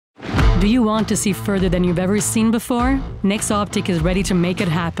Do you want to see further than you've ever seen before? NexOptic is ready to make it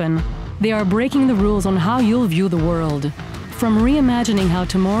happen. They are breaking the rules on how you'll view the world. From reimagining how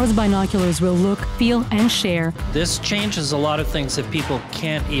tomorrow's binoculars will look, feel, and share, This changes a lot of things that people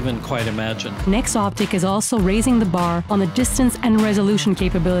can't even quite imagine. NexOptic is also raising the bar on the distance and resolution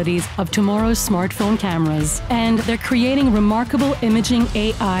capabilities of tomorrow's smartphone cameras. And they're creating remarkable imaging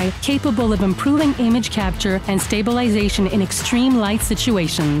AI capable of improving image capture and stabilization in extreme light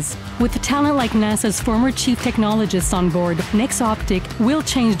situations. With talent like NASA's former chief technologists on board, NexOptic will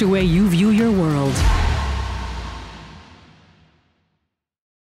change the way you view your world.